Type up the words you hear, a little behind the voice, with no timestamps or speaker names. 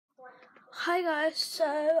Hi guys,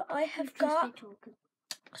 so I have got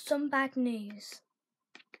some bad news,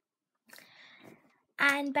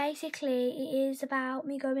 and basically it is about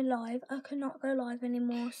me going live. I cannot go live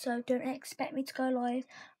anymore, so don't expect me to go live.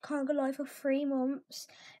 I can't go live for 3 months,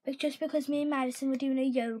 but just because me and Madison were doing a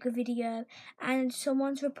yoga video and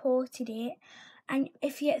someone's reported it. And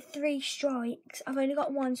if you get 3 strikes, I've only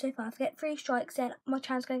got 1 so far. If I get 3 strikes, then my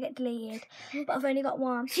channel's going to get deleted. But I've only got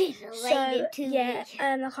 1. So, yeah,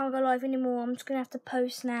 I can't go live anymore. I'm just going to have to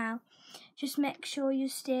post now. Just make sure you're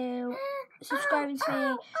still subscribing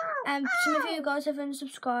to me. Some of you guys have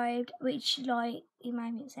unsubscribed, which, like, you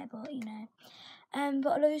might be upset, but, you know. But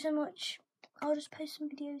I love you so much. I'll just post some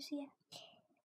videos here.